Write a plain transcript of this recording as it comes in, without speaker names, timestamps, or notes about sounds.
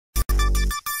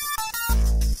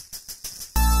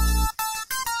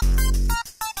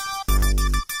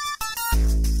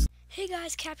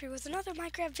guys, Cap here with another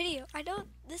Minecraft video. I know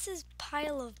this is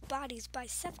Pile of Bodies by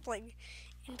Sethbling,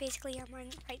 and basically I'm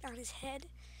right on his head.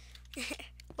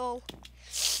 Lol.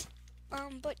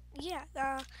 But yeah,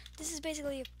 this is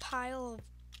basically a pile of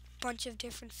bunch of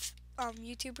different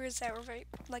YouTubers that were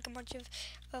like a bunch of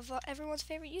everyone's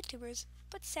favorite YouTubers.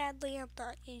 But sadly, I'm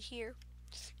not in here.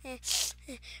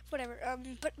 Whatever.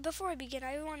 But before I begin,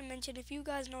 I want to mention, if you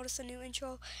guys noticed a new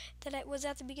intro that I was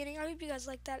at the beginning, I hope you guys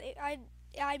like that.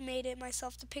 I made it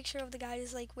myself. The picture of the guy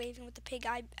is like waving with the pig.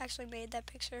 I actually made that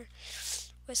picture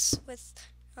with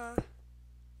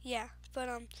yeah. But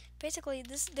basically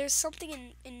there's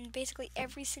something in basically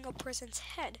every single person's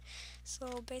head.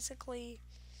 So basically,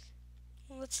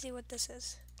 let's see what this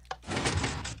is.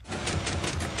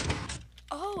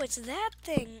 Oh, it's that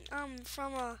thing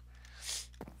from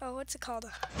oh, what's it called?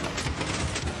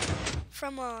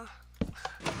 From oh.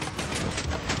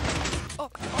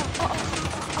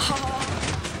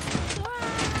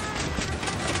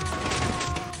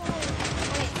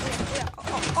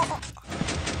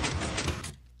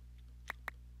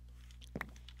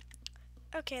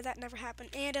 Okay, that never happened.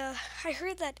 And I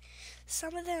heard that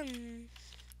some of them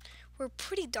were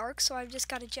pretty dark, so I've just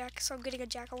got so I'm getting a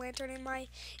jack-o'-lantern in my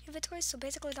inventory. So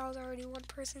basically that was already one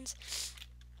person's.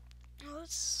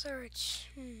 Let's search.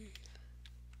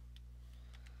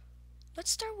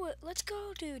 Let's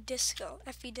go to Disco,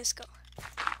 FV Disco.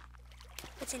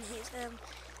 What's in his?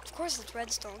 Of course it's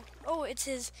redstone. Oh, it's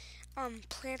his,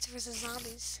 Plants vs.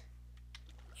 Zombies.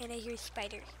 And I hear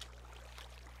spider.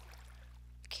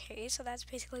 Okay, so that's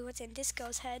basically what's in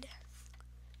Disco's head.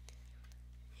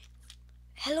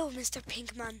 Hello, Mr.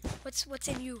 Pinkman. What's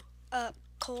in you?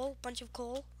 Coal? Bunch of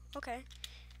coal? Okay.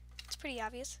 It's pretty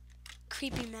obvious.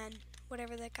 Creepy man.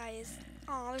 Whatever that guy is.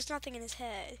 Oh, there's nothing in his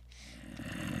head.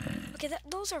 Okay,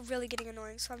 those are really getting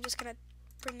annoying, so I'm just gonna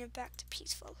bring it back to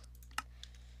peaceful.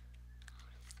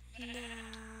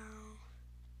 Now.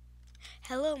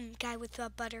 Hello, guy with a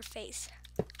butter face.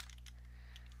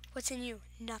 What's in you?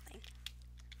 Nothing.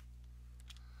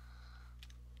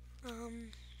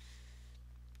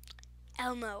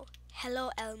 Elmo.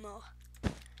 Hello, Elmo.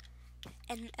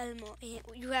 And Elmo,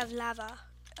 you have lava.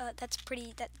 That's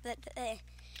pretty.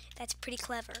 That's pretty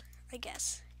clever, I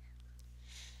guess.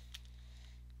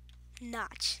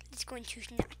 Notch. Let's go and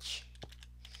choose Notch.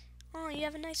 Oh, you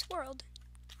have a nice world.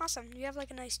 Awesome. You have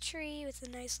like a nice tree with a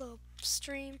nice little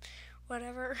stream,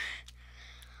 whatever.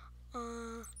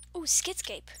 Oh,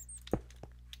 Skitscape.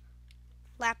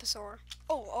 Lapisaur.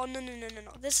 Oh, no.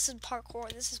 This is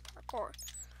parkour. This is parkour.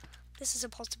 This is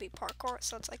supposed to be parkour,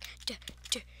 so it's like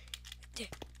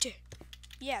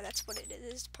yeah, that's what it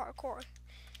is. It's parkour.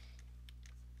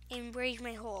 And where's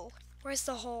my hole? Where's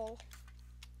the hole?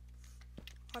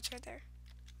 Oh, it's right there.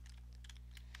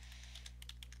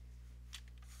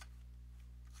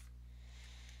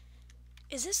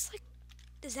 Is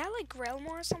that like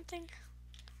Grelmore or something?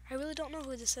 I really don't know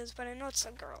who this is, but I know it's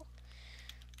a girl.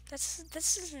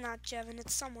 This is not Jevin,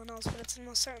 it's someone else, but it's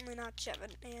most certainly not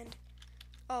Jevin. And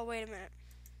oh, wait a minute.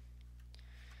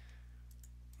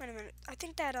 I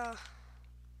think that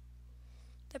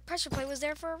the pressure plate was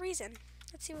there for a reason.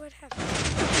 Let's see what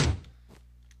happened.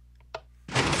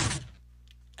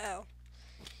 Oh.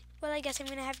 Well, I guess I'm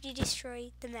gonna have to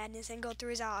destroy the madness and go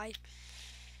through his eye.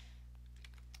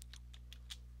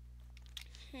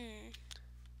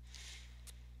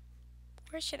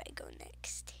 Where should I go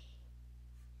next?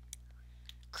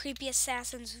 Creepy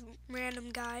assassins,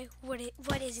 random guy. What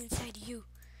is inside you?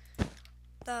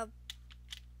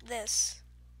 This.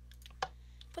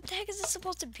 What the heck is this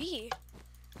supposed to be?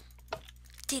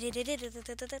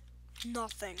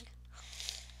 Nothing.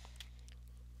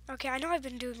 Okay, I know I've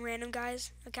been doing random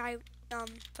guys.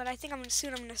 But I think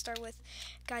soon I'm gonna start with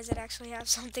guys that actually have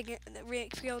something,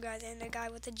 real guys, and a guy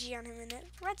with a G on him in it.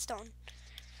 Redstone.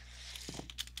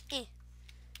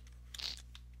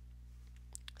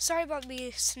 Sorry about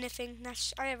me sniffing.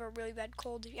 I have a really bad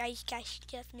cold. I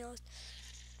just knows.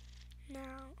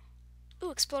 Now,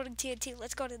 ooh, exploding TNT.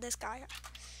 Let's go to this guy.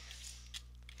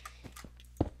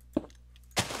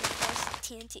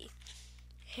 TNT.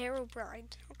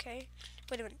 Herobrine. Okay.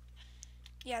 Wait a minute.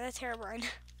 Yeah, that's Herobrine.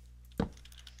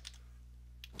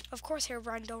 Of course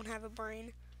Herobrine don't have a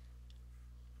brain.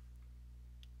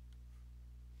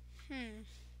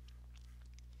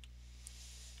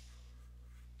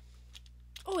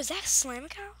 Oh, is that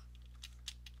Slamicow?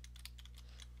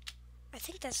 I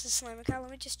think that's the Slamicow.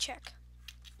 Let me just check.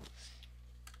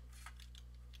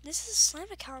 This is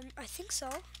Slamicow. I think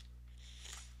so.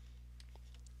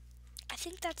 I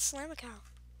think that's Slamicow.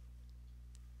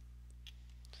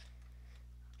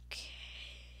 Okay.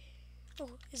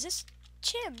 Oh, is this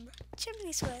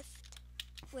Chimney Swift?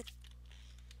 With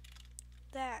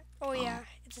that? Oh yeah,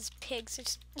 it's his pigs.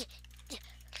 It's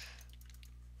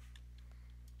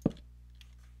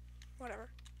whatever.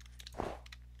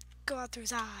 Go out through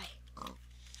his eye.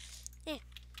 Yeah.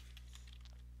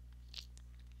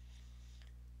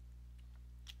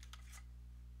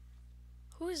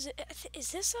 Who is it?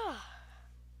 Is this a?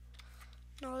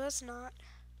 No, that's not.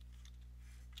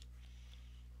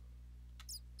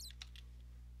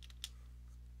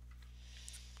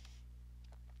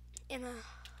 In a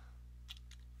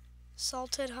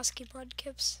salted husky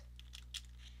mudkips.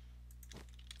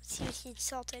 Let's see what he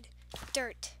salted.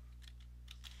 Dirt.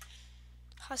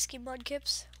 Husky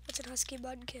mudkips. What's in husky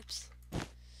mudkips?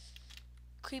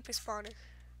 Creeper spawner.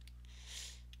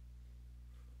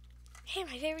 Hey,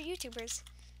 my favorite YouTubers.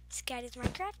 Scat is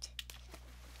Minecraft.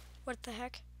 What the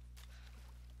heck?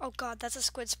 Oh god, that's a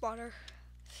squid spawner.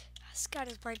 Scat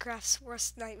is Minecraft's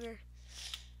worst nightmare.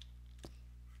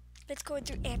 Let's go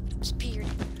through Anthem's beard.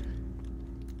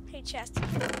 Hey, chest.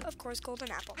 Of course,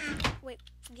 golden apple. Wait,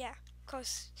 yeah, of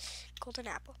course, golden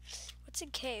apple. What's in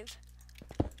cave?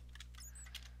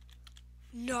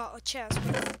 Not a chest,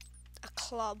 but a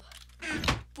club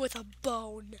with a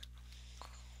bone.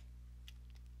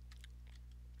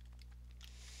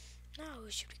 Now,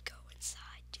 should we go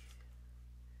inside, dude?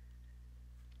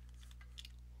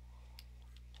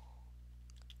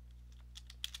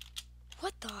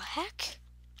 What the heck?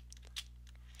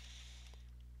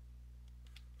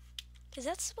 Is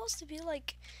that supposed to be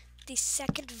like the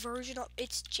second version of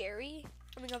It's Jerry?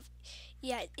 I mean,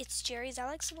 yeah, It's Jerry. Is that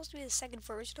like supposed to be the second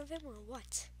version of him or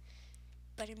what?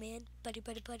 Butterman,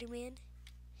 Butterman.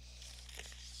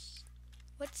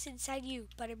 What's inside you,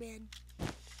 Butterman?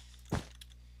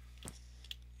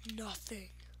 Nothing.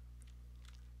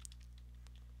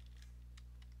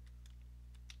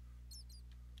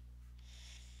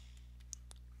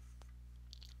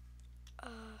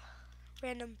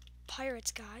 Random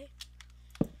pirates guy.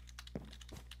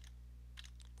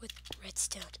 With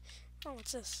redstone. Oh,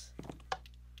 what's this?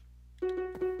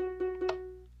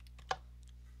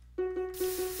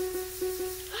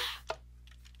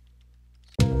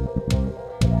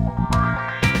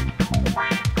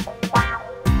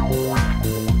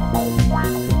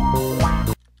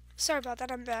 Sorry about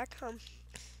that, I'm back.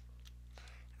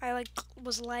 I like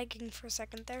was lagging for a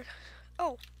second there.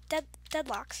 Oh,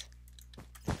 deadlocks.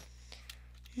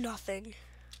 Nothing.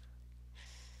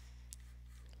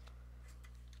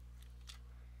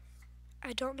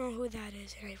 I don't know who that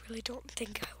is, and I really don't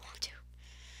think I want to.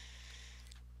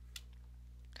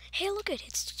 Hey, look at it.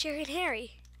 It's Jerry and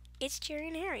Harry. It's Jerry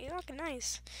and Harry. Okay,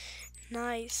 nice.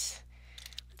 Nice.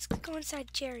 Let's go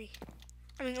inside Jerry.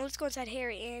 Let's go inside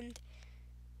Harry and...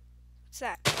 What's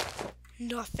that?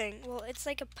 Nothing. Well, it's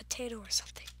like a potato or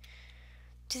something.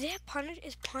 Do they have Punch?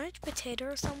 Is Punch Potato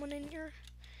or someone in here?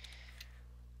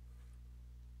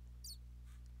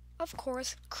 Of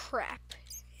course, crap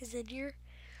is in here.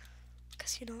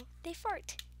 Because, you know, they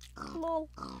fart. Lol.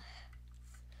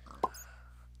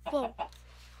 Whoa.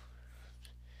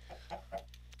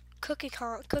 Cookie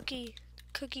crazy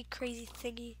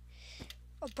thingy.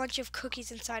 A bunch of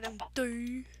cookies inside them.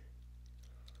 Duh.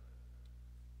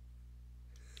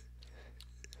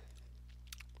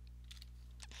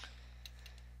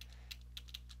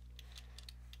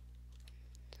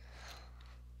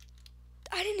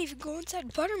 I didn't even go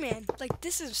inside Butterman. Like,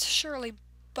 this is surely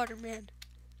Butterman.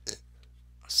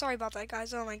 Sorry about that,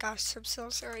 guys. Oh my gosh, I'm so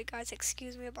sorry, guys.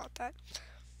 Excuse me about that.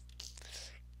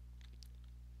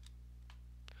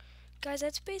 Guys,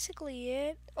 that's basically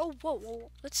it. Oh, whoa.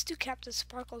 Let's do Captain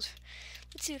Sparkles.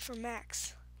 Let's do it for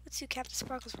Max. Let's do Captain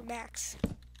Sparkles for Max.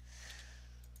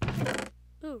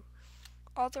 Ooh,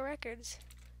 all the records.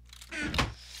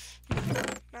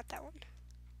 Not that one.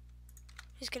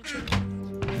 He's gonna change.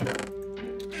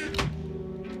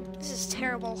 This is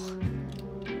terrible.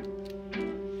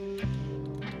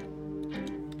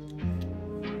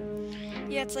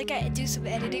 Yeah, it's like I do some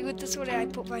editing with this one and I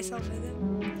put myself in it.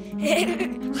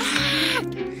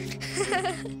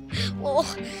 Well,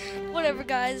 whatever,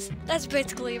 guys. That's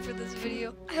basically it for this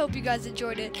video. I hope you guys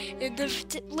enjoyed it. And the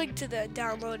link to the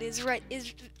download is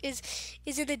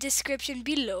in the description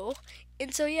below.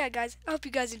 And so yeah, guys, I hope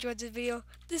you guys enjoyed this video.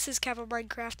 This is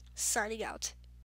Minecraft signing out.